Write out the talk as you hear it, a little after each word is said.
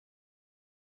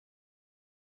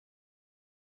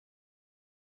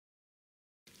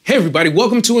Hey everybody,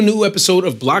 welcome to a new episode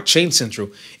of Blockchain Central.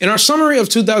 In our summary of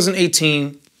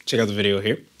 2018, check out the video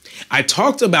here, I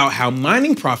talked about how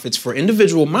mining profits for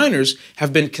individual miners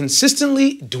have been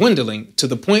consistently dwindling to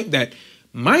the point that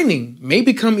mining may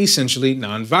become essentially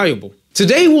non-valuable.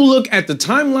 Today we'll look at the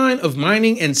timeline of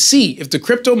mining and see if the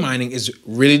crypto mining is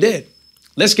really dead.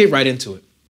 Let's get right into it.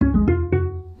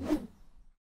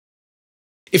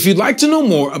 If you'd like to know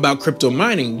more about crypto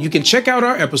mining, you can check out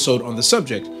our episode on the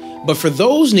subject. But for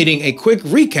those needing a quick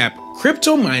recap,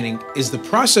 crypto mining is the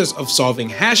process of solving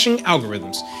hashing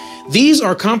algorithms. These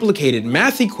are complicated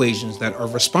math equations that are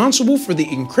responsible for the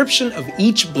encryption of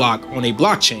each block on a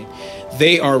blockchain.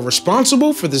 They are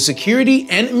responsible for the security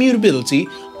and immutability,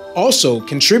 also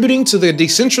contributing to the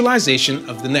decentralization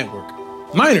of the network.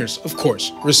 Miners, of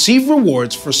course, receive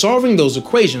rewards for solving those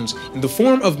equations in the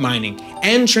form of mining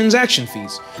and transaction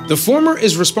fees. The former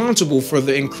is responsible for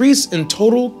the increase in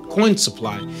total coin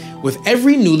supply with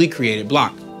every newly created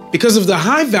block. Because of the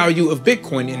high value of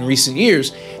Bitcoin in recent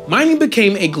years, mining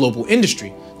became a global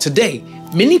industry. Today,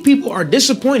 many people are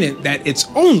disappointed that it's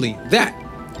only that,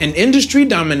 an industry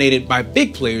dominated by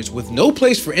big players with no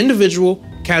place for individual,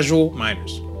 casual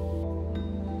miners.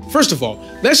 First of all,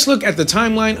 let's look at the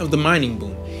timeline of the mining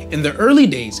boom. In the early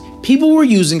days, people were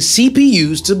using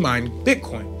CPUs to mine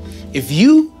Bitcoin. If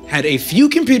you had a few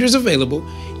computers available,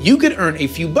 you could earn a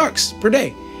few bucks per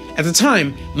day. At the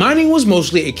time, mining was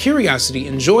mostly a curiosity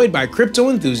enjoyed by crypto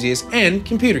enthusiasts and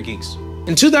computer geeks.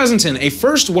 In 2010, a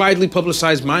first widely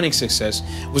publicized mining success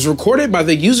was recorded by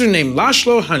the user named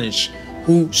Laszlo Hanich,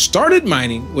 who started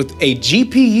mining with a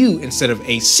GPU instead of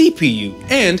a CPU,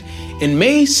 and in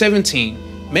May 17,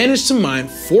 managed to mine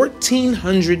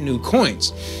 1,400 new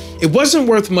coins. It wasn't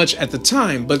worth much at the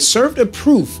time, but served a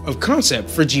proof of concept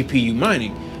for GPU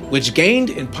mining, which gained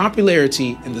in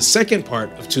popularity in the second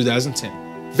part of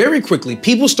 2010. Very quickly,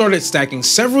 people started stacking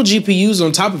several GPUs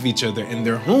on top of each other in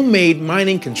their homemade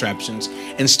mining contraptions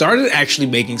and started actually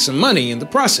making some money in the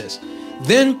process.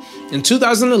 Then, in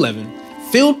 2011,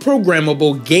 field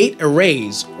programmable gate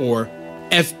arrays, or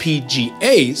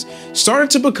FPGAs, started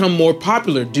to become more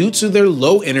popular due to their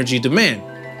low energy demand.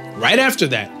 Right after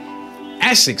that,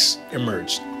 ASICs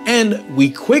emerged, and we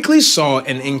quickly saw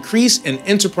an increase in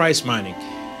enterprise mining.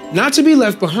 Not to be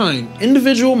left behind,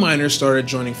 individual miners started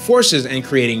joining forces and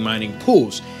creating mining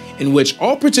pools, in which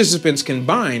all participants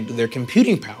combined their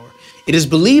computing power. It is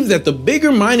believed that the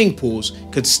bigger mining pools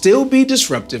could still be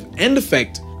disruptive and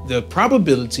affect the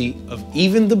probability of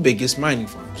even the biggest mining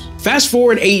farms. Fast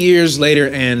forward 8 years later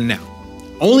and now,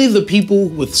 only the people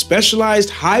with specialized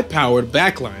high-powered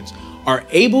backlines are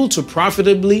able to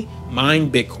profitably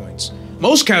mine Bitcoins.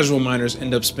 Most casual miners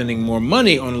end up spending more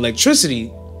money on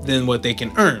electricity than what they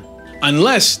can earn,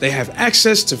 unless they have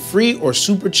access to free or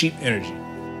super cheap energy.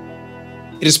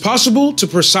 It is possible to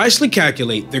precisely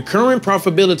calculate the current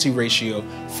profitability ratio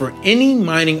for any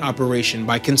mining operation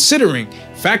by considering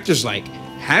factors like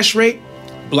hash rate,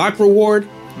 block reward,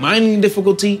 mining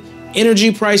difficulty,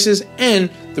 energy prices, and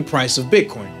the price of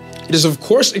Bitcoin. It is of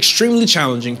course extremely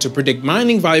challenging to predict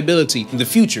mining viability in the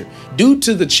future due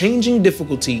to the changing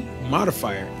difficulty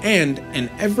modifier and an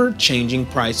ever-changing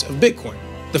price of Bitcoin.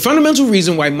 The fundamental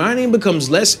reason why mining becomes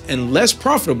less and less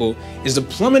profitable is the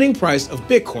plummeting price of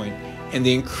Bitcoin and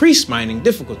the increased mining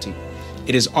difficulty.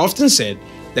 It is often said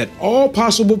that all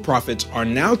possible profits are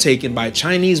now taken by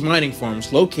Chinese mining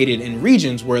farms located in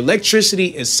regions where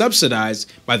electricity is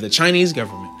subsidized by the Chinese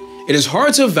government. It is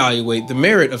hard to evaluate the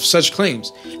merit of such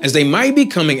claims, as they might be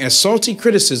coming as salty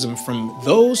criticism from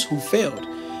those who failed.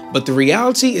 But the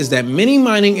reality is that many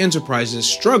mining enterprises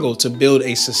struggle to build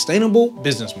a sustainable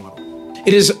business model.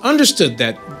 It is understood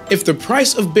that if the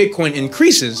price of Bitcoin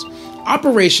increases,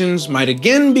 operations might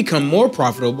again become more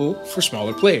profitable for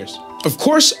smaller players. Of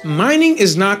course, mining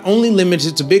is not only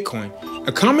limited to Bitcoin.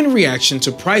 A common reaction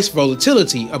to price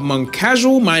volatility among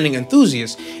casual mining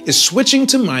enthusiasts is switching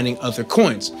to mining other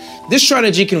coins. This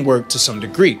strategy can work to some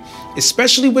degree,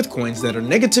 especially with coins that are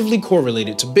negatively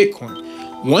correlated to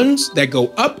Bitcoin, ones that go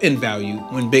up in value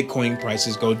when Bitcoin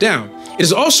prices go down. It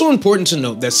is also important to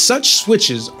note that such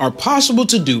switches are possible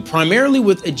to do primarily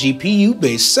with a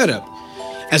GPU-based setup.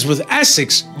 As with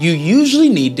ASICs, you usually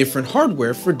need different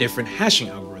hardware for different hashing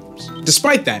algorithms.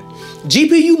 Despite that,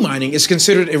 GPU mining is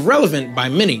considered irrelevant by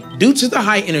many due to the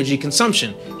high energy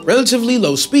consumption, relatively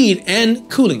low speed, and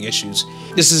cooling issues.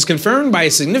 This is confirmed by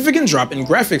a significant drop in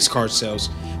graphics card sales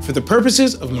for the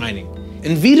purposes of mining.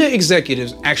 Nvidia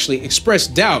executives actually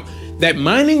expressed doubt that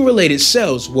mining-related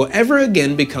sales will ever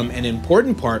again become an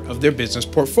important part of their business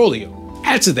portfolio.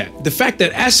 Add to that the fact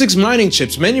that ASIC's mining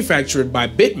chips manufactured by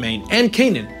Bitmain and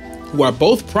Canaan who are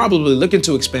both probably looking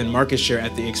to expand market share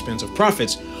at the expense of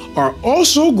profits, are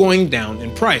also going down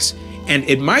in price, and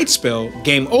it might spell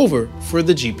game over for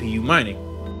the GPU mining.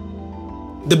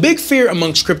 The big fear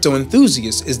amongst crypto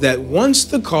enthusiasts is that once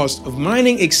the cost of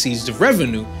mining exceeds the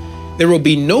revenue, there will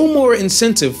be no more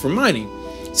incentive for mining,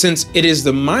 since it is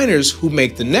the miners who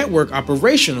make the network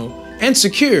operational and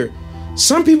secure.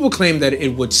 Some people claim that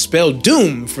it would spell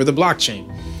doom for the blockchain.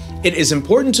 It is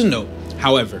important to note,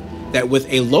 however, that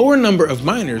with a lower number of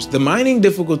miners, the mining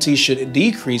difficulty should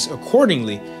decrease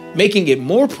accordingly, making it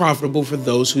more profitable for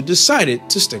those who decided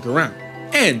to stick around.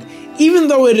 And even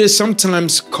though it is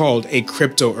sometimes called a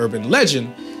crypto urban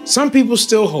legend, some people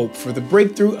still hope for the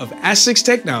breakthrough of ASIC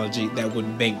technology that would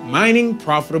make mining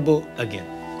profitable again.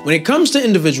 When it comes to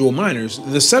individual miners,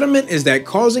 the sentiment is that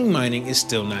causing mining is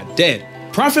still not dead.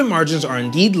 Profit margins are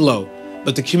indeed low,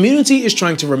 but the community is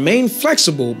trying to remain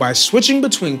flexible by switching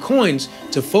between coins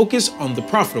to focus on the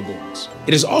profitable ones.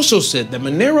 It is also said that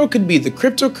Monero could be the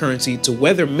cryptocurrency to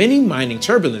weather many mining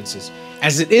turbulences,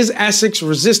 as it is ASIC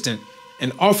resistant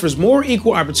and offers more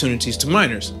equal opportunities to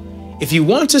miners. If you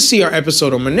want to see our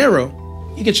episode on Monero,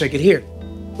 you can check it here.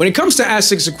 When it comes to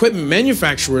ASIC equipment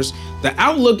manufacturers, the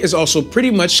outlook is also pretty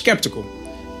much skeptical.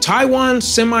 Taiwan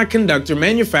Semiconductor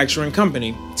Manufacturing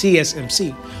Company,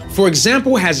 TSMC, for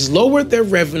example, has lowered their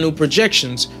revenue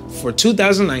projections for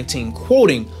 2019,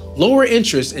 quoting lower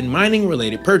interest in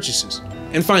mining-related purchases.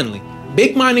 And finally,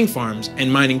 big mining farms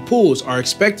and mining pools are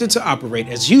expected to operate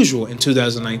as usual in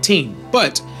 2019,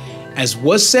 but as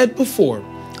was said before,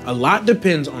 a lot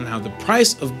depends on how the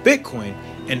price of Bitcoin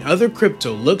and other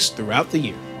crypto looks throughout the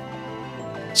year.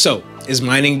 So, is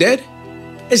mining dead?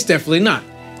 It's definitely not.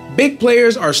 Big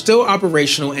players are still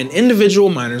operational and individual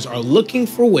miners are looking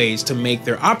for ways to make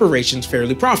their operations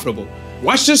fairly profitable.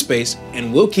 Watch this space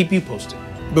and we'll keep you posted.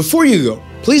 Before you go,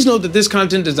 please note that this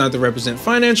content does not represent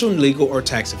financial, legal, or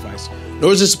tax advice,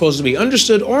 nor is it supposed to be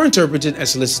understood or interpreted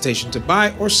as solicitation to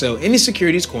buy or sell any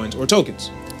securities, coins, or tokens.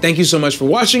 Thank you so much for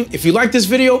watching. If you like this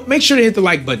video, make sure to hit the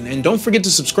like button and don't forget to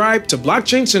subscribe to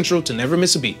Blockchain Central to never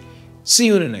miss a beat. See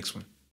you in the next one.